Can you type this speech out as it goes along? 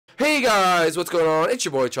Hey guys, what's going on? It's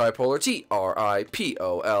your boy Tripolar,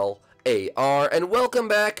 Tripolar, and welcome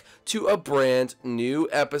back to a brand new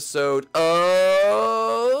episode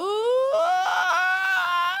of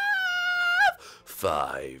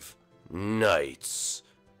Five Nights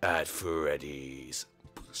at Freddy's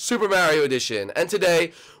Super Mario Edition. And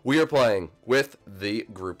today we are playing with the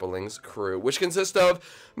Groupalings crew, which consists of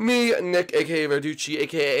me, Nick, aka Verducci,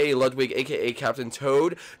 aka Ludwig, aka Captain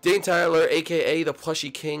Toad, Dane Tyler, aka the Plushy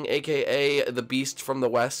King, aka the Beast from the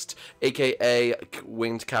West, aka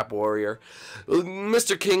Winged Cap Warrior,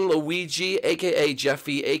 Mr. King Luigi, aka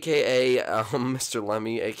Jeffy, aka Mr.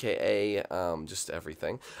 Lemmy, aka just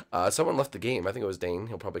everything. Someone left the game. I think it was Dane.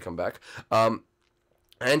 He'll probably come back.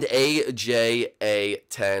 And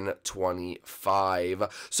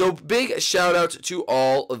AJA1025. So big shout out to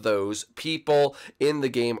all of those people in the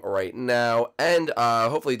game right now. And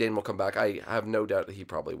hopefully Dane will come back. I have no doubt that he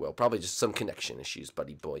probably will. Probably just some connection issues,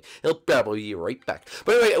 buddy boy. He'll probably be right back.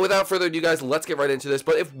 But anyway, without further ado, guys, let's get right into this.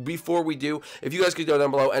 But before we do, if you guys could go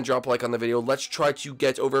down below and drop a like on the video, let's try to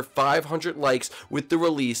get over 500 likes with the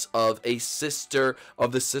release of the sister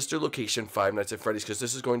location Five Nights at Freddy's, because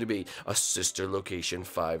this is going to be a sister location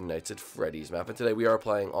Five Nights at Freddy's map, and today we are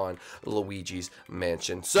playing on Luigi's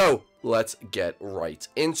Mansion. So let's get right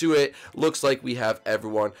into it. Looks like we have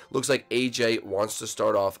everyone. Looks like AJ wants to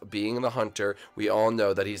start off being the hunter. We all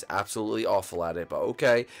know that he's absolutely awful at it, but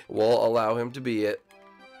okay, we'll allow him to be it.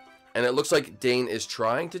 And it looks like Dane is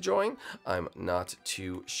trying to join. I'm not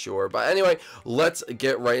too sure. But anyway, let's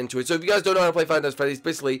get right into it. So if you guys don't know how to play Five Nights at Freddy's,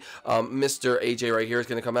 basically, Mr. AJ right here is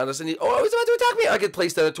going to come at us and he's about to attack me. I could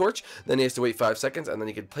place down a torch. Then he has to wait 5 seconds. And then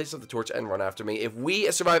he could place up the torch and run after me. If we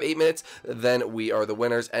survive 8 minutes, then we are the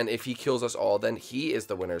winners. And if he kills us all, then he is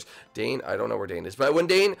the winners. Dane, I don't know where Dane is. But when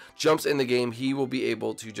Dane jumps in the game, he will be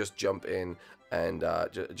able to just jump in and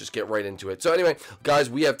just get right into it. So anyway, guys,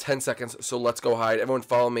 we have 10 seconds, so let's go hide. Everyone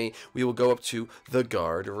follow me. We will go up to the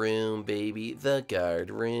guard room, baby, the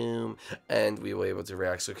guard room, and we will be able to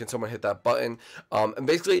react. So can someone hit that button? And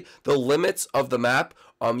basically, the limits of the map,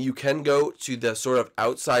 you can go to the sort of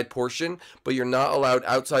outside portion, but you're not allowed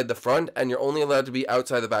outside the front, and you're only allowed to be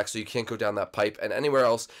outside the back, so you can't go down that pipe, and anywhere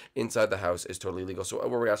else inside the house is totally legal. So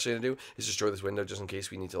what we're actually going to do is destroy this window just in case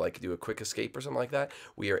we need to, like, do a quick escape or something like that.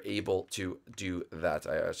 We are able to do that.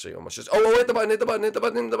 I actually almost just... Oh, hit the button, hit the button, hit the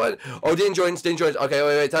button, hit the button. Oh, Dane joins, Dane joins. Okay,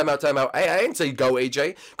 wait, time out, time out. I didn't say go,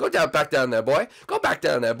 AJ. Go down, back down there, boy. Go back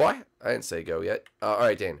down there, boy. I didn't say go yet. All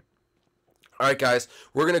right, Dane. All right, guys.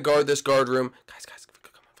 We're going to guard this guard room. Guys.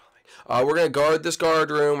 We're going to guard this guard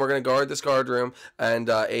room. We're going to guard this guard room, and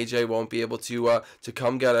AJ won't be able to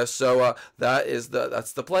come get us. So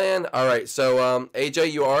that's the plan. All right. So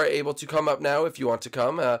AJ, you are able to come up now if you want to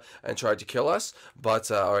come and try to kill us.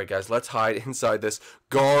 But all right, guys, let's hide inside this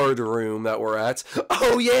guard room that we're at.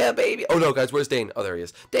 Oh yeah, baby. Oh no, guys, where's Dane? Oh, there he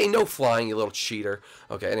is. Dane, no flying, you little cheater.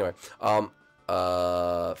 Okay. Anyway.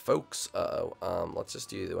 Folks, let's just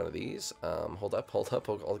do one of these. Hold up,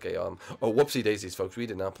 okay, oh, whoopsie daisies, folks, we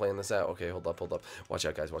did not plan this out. Okay, hold up, watch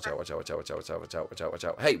out, guys, watch out,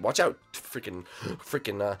 hey, watch out, freaking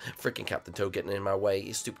Captain Toad getting in my way,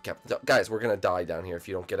 you stupid Captain Toad. Guys, we're gonna die down here if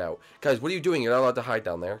you don't get out. Guys, what are you doing? You're not allowed to hide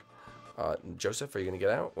down there. Joseph, are you gonna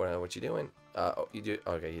get out? What you doing? Oh, you do.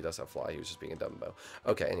 Okay, he does have fly. He was just being a dumbo.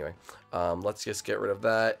 Okay, anyway, let's just get rid of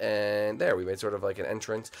that, and there we made sort of like an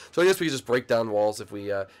entrance. So I guess we can just break down walls if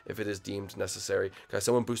it is deemed necessary. Guys,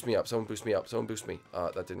 someone boost me up. Someone boost me up. Someone boost me.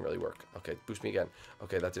 That didn't really work. Okay, boost me again.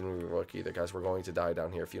 Okay, that didn't really work either, guys. We're going to die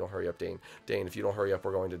down here if you don't hurry up, Dane. Dane, if you don't hurry up,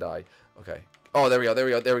 we're going to die. Okay. Oh, there we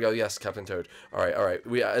go. Yes, Captain Toad. All right.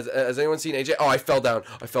 Has anyone seen AJ? Oh, I fell down,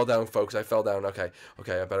 folks. I fell down. Okay,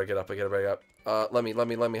 I better get up. Let me,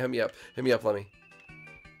 hit me up, Lemmy.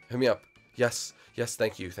 Hit me up. Yes,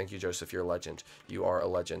 thank you, Joseph. You're a legend. You are a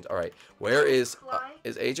legend. All right, where is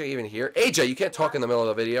AJ even here? AJ, you can't talk in the middle of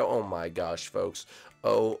the video. Oh my gosh, folks.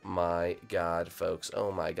 Oh my god, folks.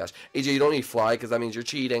 Oh my gosh. AJ, you don't need fly because that means you're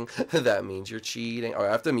cheating. That means you're cheating. All right,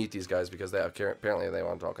 I have to mute these guys because apparently they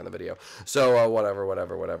want to talk in the video. So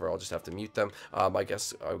whatever. I'll just have to mute them. I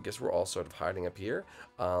guess we're all sort of hiding up here.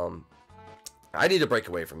 I need to break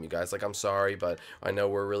away from you guys. Like, I'm sorry, but I know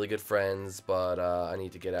we're really good friends, but I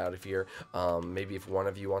need to get out of here. Maybe if one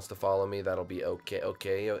of you wants to follow me, that'll be okay.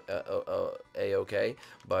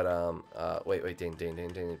 But wait,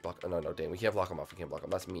 Dane, block. Oh, no, Dane, we can't block him off. We can't block him.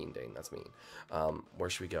 That's mean, Dane. That's mean. Where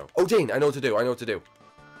should we go? Oh, Dane, I know what to do.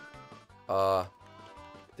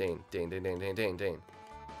 Dane.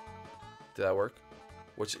 Did that work?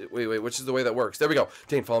 Which is the way that works? There we go.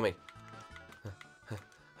 Dane, follow me.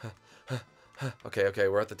 Okay,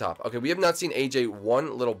 we're at the top. Okay, we have not seen AJ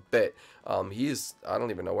one little bit. He's, I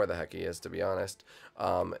don't even know where the heck he is, to be honest.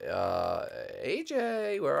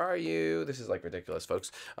 AJ, where are you? This is like ridiculous,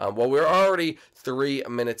 folks. Well, we're already 3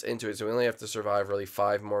 minutes into it, so we only have to survive really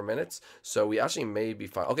 5 more minutes. So we actually may be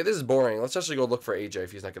fine. Okay, this is boring. Let's actually go look for AJ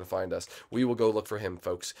if he's not going to find us. We will go look for him,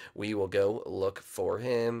 folks. We will go look for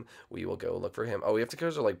him. We will go look for him. Oh, we have to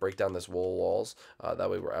kind of like break down this walls. That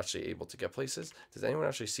way we're actually able to get places. Does anyone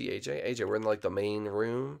actually see AJ? AJ, we're in like the main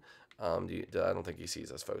room. I don't think he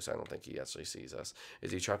sees us, folks. I don't think he actually sees us.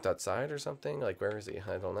 Is he trapped outside or something? Like, where is he?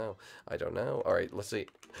 I don't know. I don't know. All right, let's see.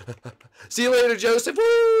 See you later, Joseph.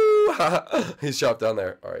 Woo! He's trapped down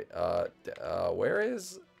there. All right. Where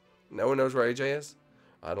is? No one knows where AJ is?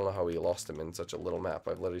 I don't know how we lost him in such a little map.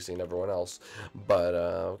 I've literally seen everyone else. But,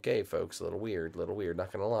 okay, folks, a little weird,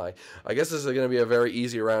 not gonna lie. I guess this is gonna be a very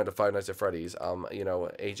easy round of Five Nights at Freddy's. You know,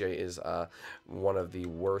 AJ is, one of the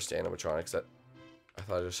worst animatronics that... I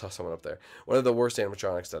thought I just saw someone up there. One of the worst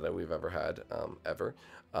animatronics that we've ever had, ever.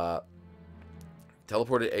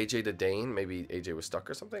 Teleported AJ to Dane. Maybe AJ was stuck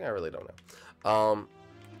or something. I really don't know.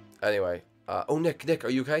 Anyway. Oh, Nick, are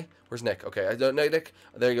you okay? Where's Nick? Okay, I don't know, Nick.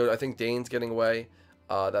 There you go. I think Dane's getting away.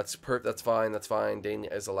 That's fine. That's fine. Dane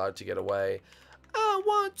is allowed to get away. I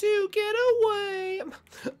want to get away.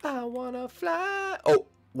 I want to fly. Oh,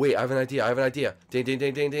 wait, I have an idea.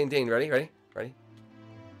 Dane. Ready?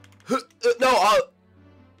 No,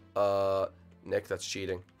 Nick, that's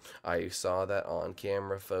cheating. I saw that on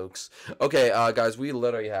camera, folks. Okay, guys, we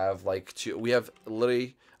literally have like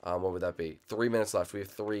what would that be? 3 minutes left. We have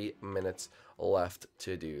 3 minutes left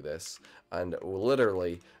to do this. And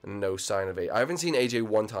literally no sign of AJ. I haven't seen AJ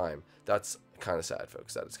one time. That's kind of sad,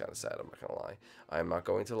 folks. That is kind of sad. I'm not going to lie. I'm not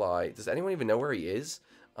going to lie. Does anyone even know where he is?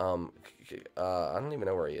 I don't even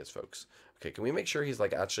know where he is, folks. Okay, can we make sure he's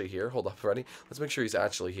like actually here? Hold up, ready? Let's make sure he's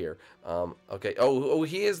actually here. Okay. Oh,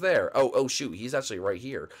 he is there. Oh, shoot, he's actually right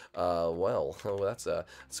here. Well,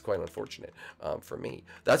 that's quite unfortunate for me.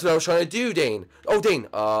 That's what I was trying to do, Dane. Oh, Dane.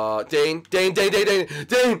 Dane.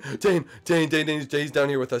 He's down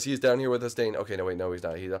here with us. He's down here with us, Dane. Okay, no, wait, no, he's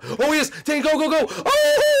not. Oh, he is. Dane, go. Oh,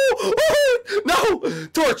 no.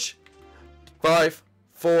 Torch. 5,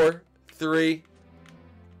 4, 3,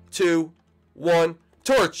 2, 1.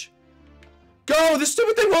 Torch. Go! This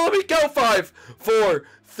stupid thing won't let me go! 5, 4,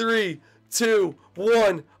 3, 2,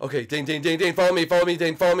 1. Okay, Dane, follow me,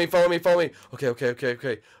 Dane, follow me.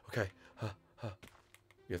 Okay.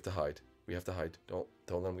 We have to hide. Don't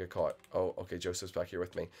let him get caught. Oh, okay, Joseph's back here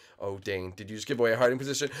with me. Oh, Dane, did you just give away a hiding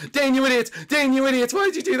position? Dane, you idiots! Why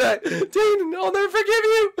did you do that? Dane, I'll never forgive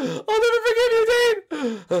you!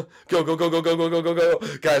 Dane! Go.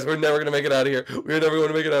 Guys, we're never gonna make it out of here. We're never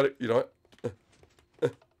gonna make it out of here. You know what?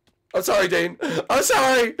 I'm sorry, Dane. I'm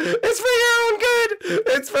sorry. It's for your own good.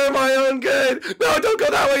 It's for my own good. No, don't go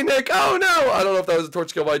that way, Nick. Oh, no. I don't know if that was a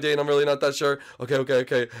torch kill by Dane. I'm really not that sure.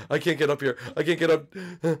 Okay. I can't get up here. I can't get up.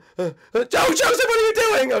 Oh, Joseph, what are you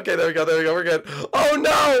doing? Okay, there we go. We're good. Oh,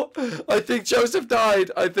 no. I think Joseph died.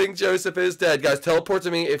 I think Joseph is dead. Guys, teleport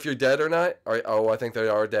to me if you're dead or not. All right. Oh, I think they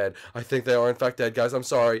are dead. I think they are, in fact, dead. Guys, I'm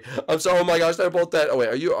sorry. Oh, my gosh. They're both dead. Oh, wait.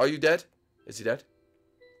 Are you dead? Is he dead?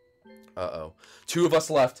 Uh-oh. 2 of us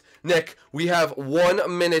left. Nick, we have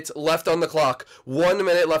 1 minute left on the clock. 1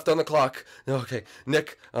 minute left on the clock. Okay,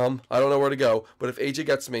 Nick, I don't know where to go, but if AJ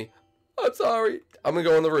gets me, I'm sorry. I'm gonna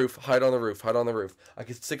go on the roof. Hide on the roof. I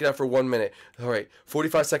can stick it out for 1 minute. All right,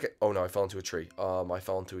 45 seconds. Oh, no, I fell into a tree. I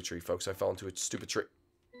fell into a tree, folks. I fell into a stupid tree.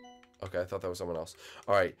 Okay, I thought that was someone else.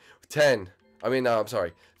 All right, 30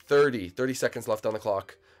 seconds left on the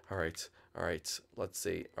clock. All right, let's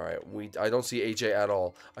see. All right, I don't see AJ at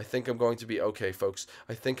all. I think I'm going to be okay, folks.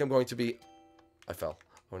 I fell.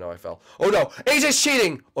 Oh, no, I fell. Oh, no, AJ's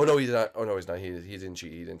cheating! Oh, no, he did not. Oh, no, he's not. He didn't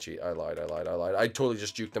cheat. I lied. I totally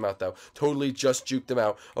just juked him out, though.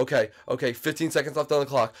 Okay, 15 seconds left on the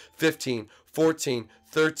clock. 15, 14,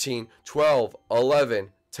 13, 12,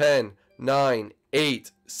 11, 10, 9,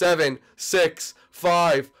 8, 7, 6,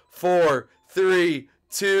 5, 4, 3,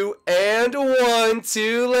 2 and 1.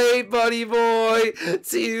 Too late, buddy boy.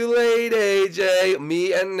 Too late, AJ.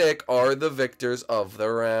 Me and Nick are the victors of the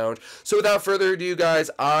round. So without further ado,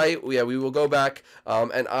 guys, we will go back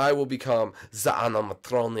and I will become the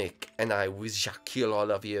animatronic, and I will kill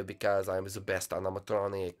all of you because I'm the best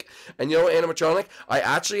animatronic. And you know what, animatronic? I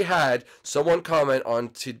actually had someone comment on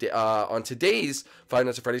today's Five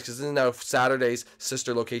Nights at Freddy's, because this is now Saturday's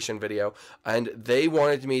sister location video, and they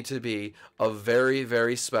wanted me to be a very,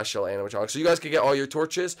 very special animatronic. So you guys can get all your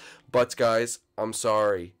torches, but guys, I'm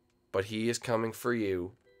sorry, but he is coming for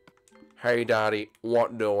you. Hey, Daddy,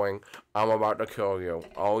 what doing? I'm about to kill you.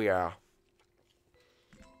 Oh, yeah.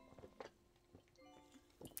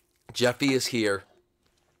 Jeffy is here.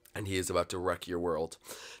 and he is about to wreck your world.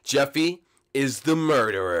 Jeffy is the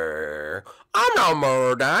murderer. I'm not a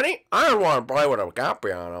murderer, Daddy. I don't want to play with a cat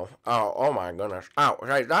piano. Oh my goodness. Oh,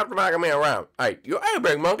 hey, stop smacking me around. Hey,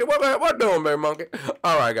 big monkey. What doing, big monkey?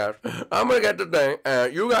 All right, guys. I'm gonna get the thing.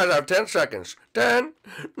 You guys have 10 seconds. 10,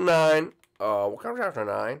 9. What comes after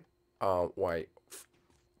 9? Wait.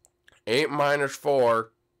 8 minus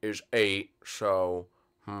 4 is 8. So,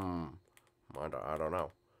 I don't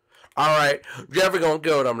know. Alright, Jeffrey gonna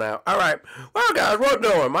kill them now. Alright, well guys, what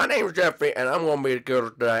doing? My name's Jeffrey, and I'm gonna be the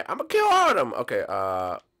killer today. I'm gonna kill all of them. Okay,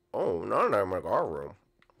 oh, none of them in our room.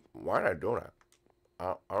 Why did I do that?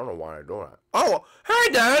 I don't know why I do that. Oh,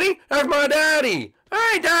 hey Daddy! That's my daddy!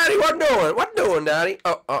 Hey Daddy, what doing? What doing, Daddy?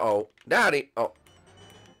 Oh, uh-oh. Daddy, oh.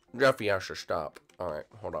 Jeffy has to stop. Alright,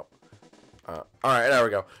 hold up. Alright, there we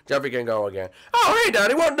go. Jeffy can go again. Oh, hey,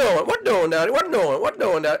 Daddy, what doing? What doing, Daddy? What doing? What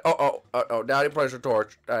doing, Daddy? Oh, Daddy plays the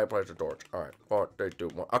torch. Daddy plays the torch. Alright, 4, 3, 2,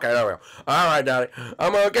 1. Okay, there we go. Alright, Daddy.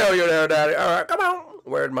 I'm gonna kill you there, Daddy. Alright, come on.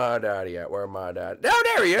 Where's my daddy at? Where's my daddy? Oh,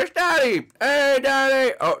 there he is, Daddy. Hey,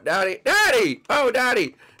 Daddy. Oh, Daddy. Daddy. Oh,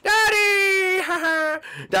 Daddy. Daddy. Ha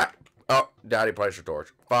ha. Oh, Daddy plays the torch.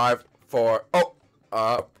 5, 4. Oh,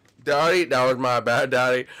 Daddy, that was my bad,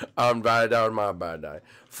 Daddy. That was my bad, Daddy.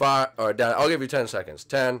 5, Daddy, I'll give you 10 seconds.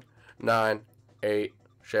 10, 9, 8,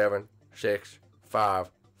 7, 6, 5,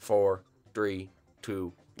 4, 3,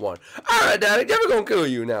 2, 1. Alright, Daddy, Jeffy gonna kill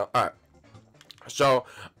you now. Alright. So,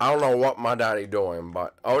 I don't know what my daddy doing,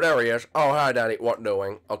 but, oh, there he is. Oh, hi, Daddy, what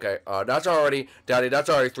doing? Okay, that's already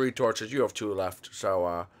 3 torches. You have 2 left,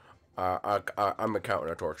 so, I'm counting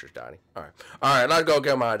the torches, Daddy. Alright, let's go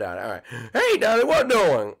get my daddy. Alright. Hey, Daddy, what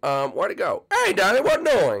doing? Where'd he go? Hey, Daddy, what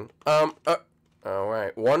doing?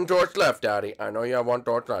 Alright, 1 torch left, Daddy. I know you have 1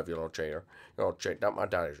 torch left, you little cheater. You little cheat. That my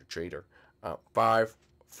daddy's a cheater. 5,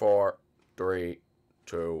 4, 3,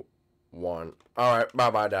 2, 1. Alright,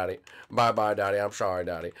 bye-bye, Daddy. Bye-bye, Daddy. I'm sorry,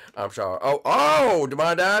 Daddy. I'm sorry. Oh,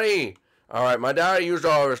 my daddy! Alright, my daddy used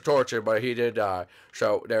all of his torches, but he did die.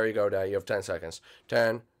 So, there you go, Daddy. You have 10 seconds.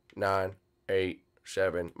 10, 9, 8,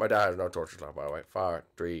 7. My dad has no torches left, by the way. 5,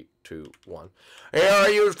 3, 2, 1. Here I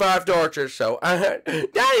used 5 torches, so Daddy's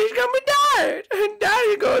gonna die.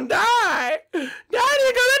 Daddy's gonna die.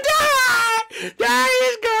 Daddy's gonna die.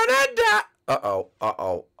 Daddy's gonna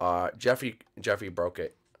die. Jeffy broke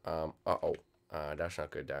it. That's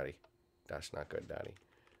not good, Daddy. That's not good, Daddy.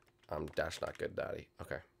 That's not good, Daddy.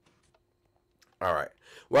 Okay. Alright.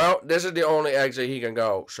 Well, this is the only exit he can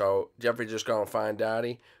go. So, Jeffrey's just going to find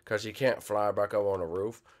Daddy. Because he can't fly back up on the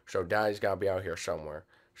roof. So, Daddy's got to be out here somewhere.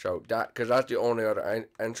 So, because that's the only other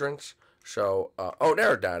entrance. So, oh,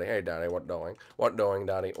 there's Daddy. Hey, Daddy, what doing? What doing,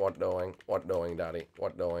 Daddy? What doing? What doing, Daddy?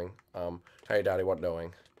 What doing? Hey, Daddy, what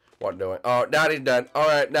doing? What doing? Oh, Daddy's dead.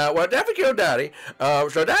 Alright, now, well, Jeffy killed Daddy.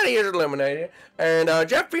 So Daddy is eliminated. And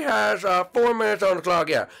Jeffy has 4 minutes on the clock.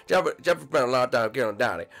 Yeah, Jeffy spent a lot of time killing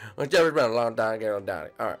Daddy. Jeffy spent a lot of time killing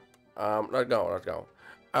Daddy. Alright, let's go.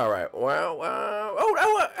 Alright, well,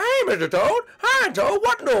 hey, Mr. Toad. Hi, Toad.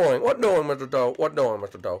 What doing? What doing, Mr. Toad? What doing,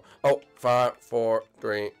 Mr. Toad? Oh, 5, 4,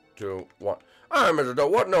 3, 2, 1. Alright, Mr.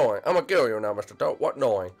 Toad. What doing? I'm gonna kill you now, Mr. Toad. What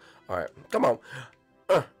doing? Alright, come on.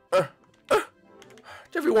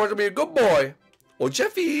 Jeffy wants to be a good boy. Well,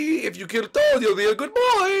 Jeffy, if you kill Toad, you'll be a good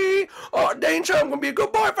boy. Oh, dang, so I'm going to be a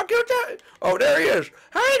good boy if I kill Toad. Oh, there he is.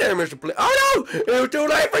 Hey there, Mr. Police. Oh, no. It was too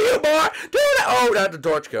late for you, boy. Too late. Oh, that's a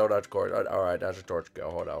torch kill. That's course. All right, that's a torch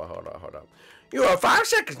kill. Hold on. You have 5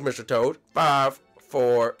 seconds, Mr. Toad. 5,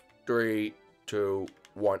 4, 3, 2,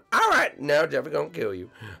 1. All right, now Jeffy going to kill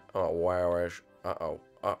you. Oh, where is... Oh,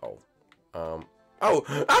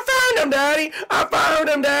 I found him, Daddy! I found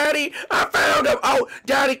him, Daddy! I found him! Oh,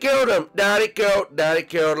 Daddy killed him! Daddy killed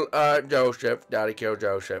Joseph. Daddy killed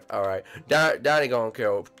Joseph. Alright. Daddy gonna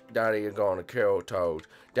kill Toad. Daddy gonna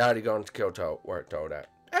kill Toad. Where's Toad at?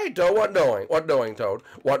 Hey, Toad, what doing? What doing, Toad?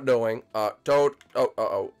 What doing? Toad.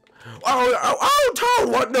 Oh,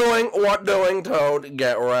 Toad, what doing? What doing, Toad?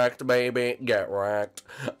 Get wrecked, baby. Get wrecked.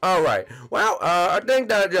 Alright. Well, I think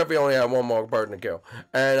that Jeffy only had 1 more person to kill.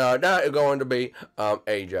 And, that is going to be,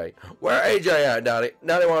 AJ. Where AJ at, Daddy?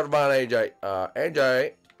 Daddy wants to find AJ.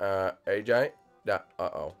 AJ?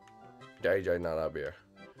 AJ not up here.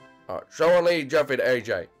 Someone lead Jeffy to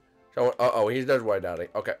AJ. Someone, he's this way, Daddy.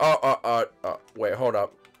 Okay. Wait, hold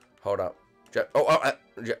up.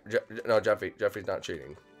 No, Jeffy's not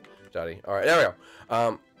cheating. Daddy. Alright, there we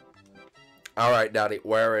go. Alright, Daddy,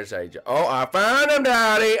 where is AJ? Oh, I found him,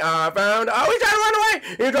 Daddy! Oh, he's trying to run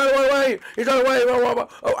away! He's trying to run away!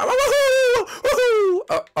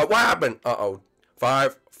 Oh, what happened?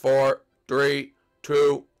 5, 4, 3,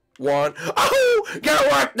 2, 1. Oh,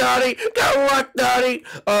 Get work, Daddy! Get work, Daddy!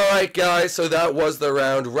 Alright, guys, so that was the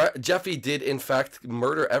round. Jeffy did, in fact,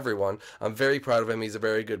 murder everyone. I'm very proud of him. He's a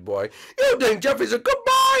very good boy. You think Jeffy's a good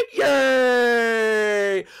boy?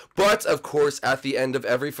 Yay! But, of course, at the end of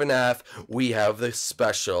every FNAF, we have the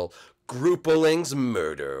special Groupalings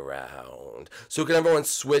murder round. So can everyone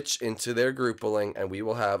switch into their Groupaling, and we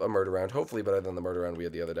will have a murder round, hopefully better than the murder round we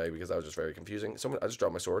had the other day, because that was just very confusing. I just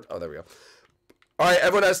dropped my sword. Oh, there we go. Alright,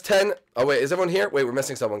 everyone has 10. Oh, wait, is everyone here? Wait, we're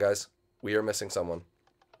missing someone, guys. We are missing someone.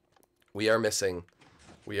 We are missing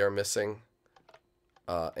an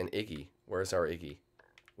Iggy. Where's our Iggy?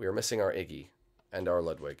 We are missing our Iggy and our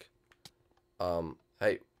Ludwig.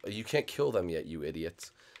 Hey, you can't kill them yet, you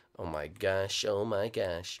idiots. Oh my gosh, oh my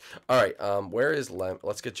gosh. Alright, where is Lem?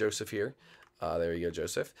 Let's get Joseph here. There you go,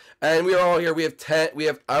 Joseph. And we are all here. We have 10.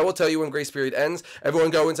 I will tell you when grace period ends.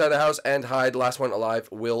 Everyone go inside the house and hide. Last one alive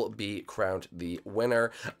will be crowned the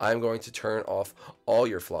winner. I'm going to turn off all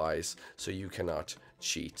your flies so you cannot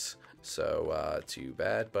cheat. So, too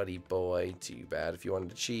bad, buddy boy. Too bad if you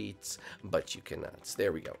wanted to cheat, but you cannot.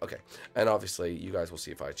 There we go. Okay. And obviously, you guys will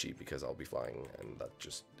see if I cheat because I'll be flying, and that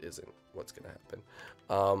just isn't what's going to happen.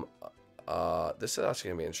 This is actually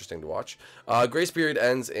going to be interesting to watch. Grace period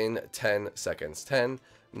ends in 10 seconds. 10,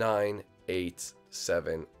 9, 8,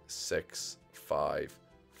 7, 6, 5,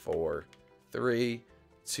 4, 3,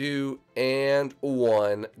 2, and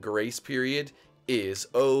 1. Grace period is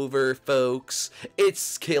over, folks.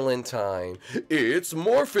 It's killing time. It's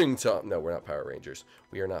morphing time. No, we're not Power Rangers.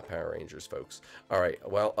 We are not Power Rangers, folks. Alright,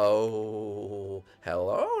 well, oh,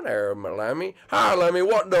 hello there, Lemmy. Hi, Lemmy,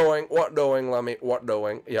 what doing? What doing, Lemmy? What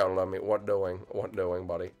doing? Yeah, Lemmy, what doing? What doing,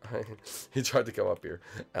 buddy? He tried to come up here.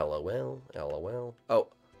 LOL, LOL. Oh.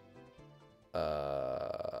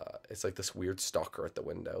 It's like this weird stalker at the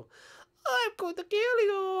window. I'm going to kill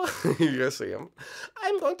you. You guys see him?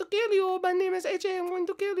 I'm going to kill you. My name is AJ. I'm going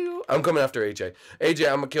to kill you. I'm coming after AJ. AJ,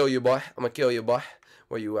 I'm going to kill you, boy. I'm going to kill you, boy.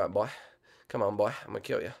 Where you at, boy? Come on, boy. I'm going to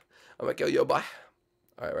kill you. I'm going to kill you, boy.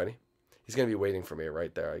 All right, ready? He's going to be waiting for me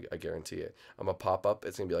right there. I guarantee it. I'm going to pop up.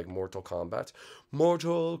 It's going to be like Mortal Kombat.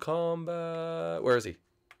 Mortal Kombat. Where is he?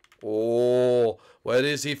 Oh, where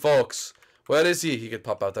is he, folks? Where is he? He could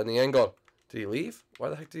pop out on the angle. Did he leave? Why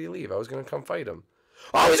the heck did he leave? I was going to come fight him.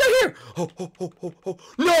 Oh, he's out here! Oh.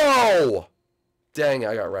 No! Dang,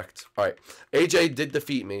 I got wrecked. Alright, AJ did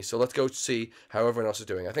defeat me, so let's go see how everyone else is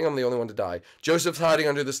doing. I think I'm the only one to die. Joseph's hiding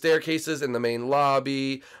under the staircases in the main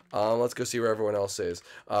lobby. Let's go see where everyone else is.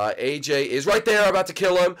 AJ is right there, about to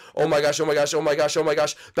kill him. Oh my gosh, oh my gosh, oh my gosh, oh my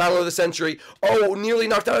gosh. Battle of the century. Oh, nearly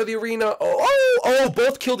knocked out of the arena. Oh,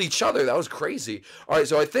 both killed each other. That was crazy. Alright,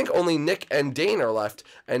 so I think only Nick and Dane are left.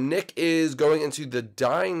 And Nick is going into the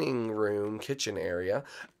dining room, kitchen area.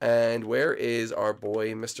 And where is our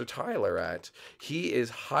boy, Mr. Tyler, at? He is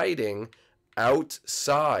hiding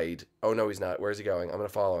outside. Oh, no, he's not. Where's he going? I'm going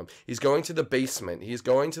to follow him. He's going to the basement. He's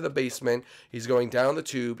going to the basement. He's going down the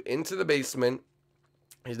tube into the basement.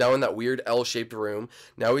 He's now in that weird L-shaped room.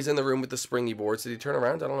 Now he's in the room with the springy boards. Did he turn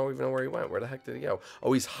around? I don't even know where he went. Where the heck did he go?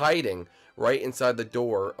 Oh, he's hiding right inside the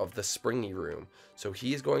door of the springy room. So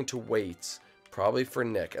he's going to wait probably for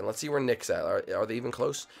Nick. And let's see where Nick's at. Are they even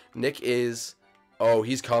close? Nick is... Oh,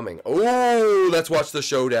 he's coming. Oh, let's watch the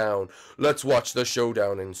showdown. Let's watch the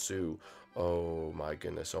showdown ensue. Oh, my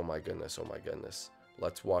goodness. Oh, my goodness. Oh, my goodness.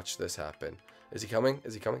 Let's watch this happen. Is he coming?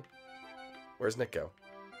 Is he coming? Where's Nick go?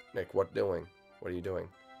 Nick, what doing? What are you doing?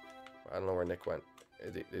 I don't know where Nick went.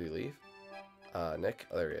 Did he leave? Nick?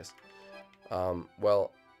 Oh, there he is.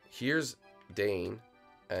 Well, here's Dane,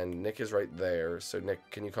 and Nick is right there. So,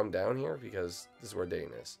 Nick, can you come down here? Because this is where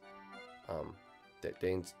Dane is.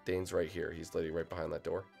 Dane's right here. He's literally right behind that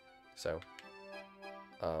door. So,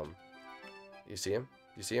 you see him?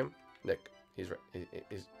 You see him? Nick. He's right.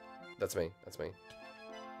 He's. That's me. That's me.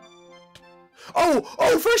 Oh!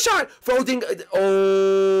 First shot!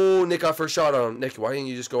 Oh, Nick got first shot on him. Nick, why didn't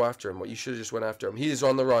you just go after him? You should have just went after him. He is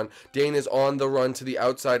on the run. Dane is on the run to the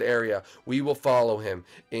outside area. We will follow him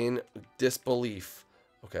in disbelief.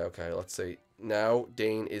 Okay. Let's see. Now,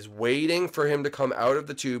 Dane is waiting for him to come out of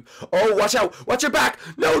the tube. Oh, watch out! Watch your back!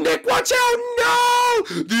 No, Nick, watch out! No!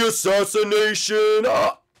 The assassination!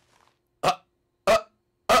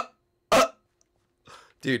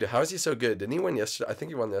 Dude, how is he so good? Didn't he win yesterday? I think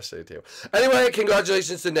he won yesterday, too. Anyway,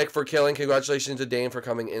 congratulations to Nick for killing. Congratulations to Dane for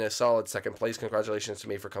coming in a solid second place. Congratulations to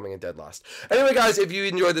me for coming in dead last. Anyway, guys, if you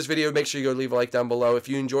enjoyed this video, make sure you go leave a like down below. If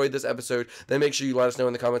you enjoyed this episode, then make sure you let us know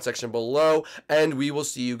in the comment section below. And we will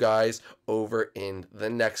see you guys over in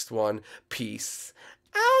the next one. Peace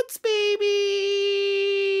out, baby!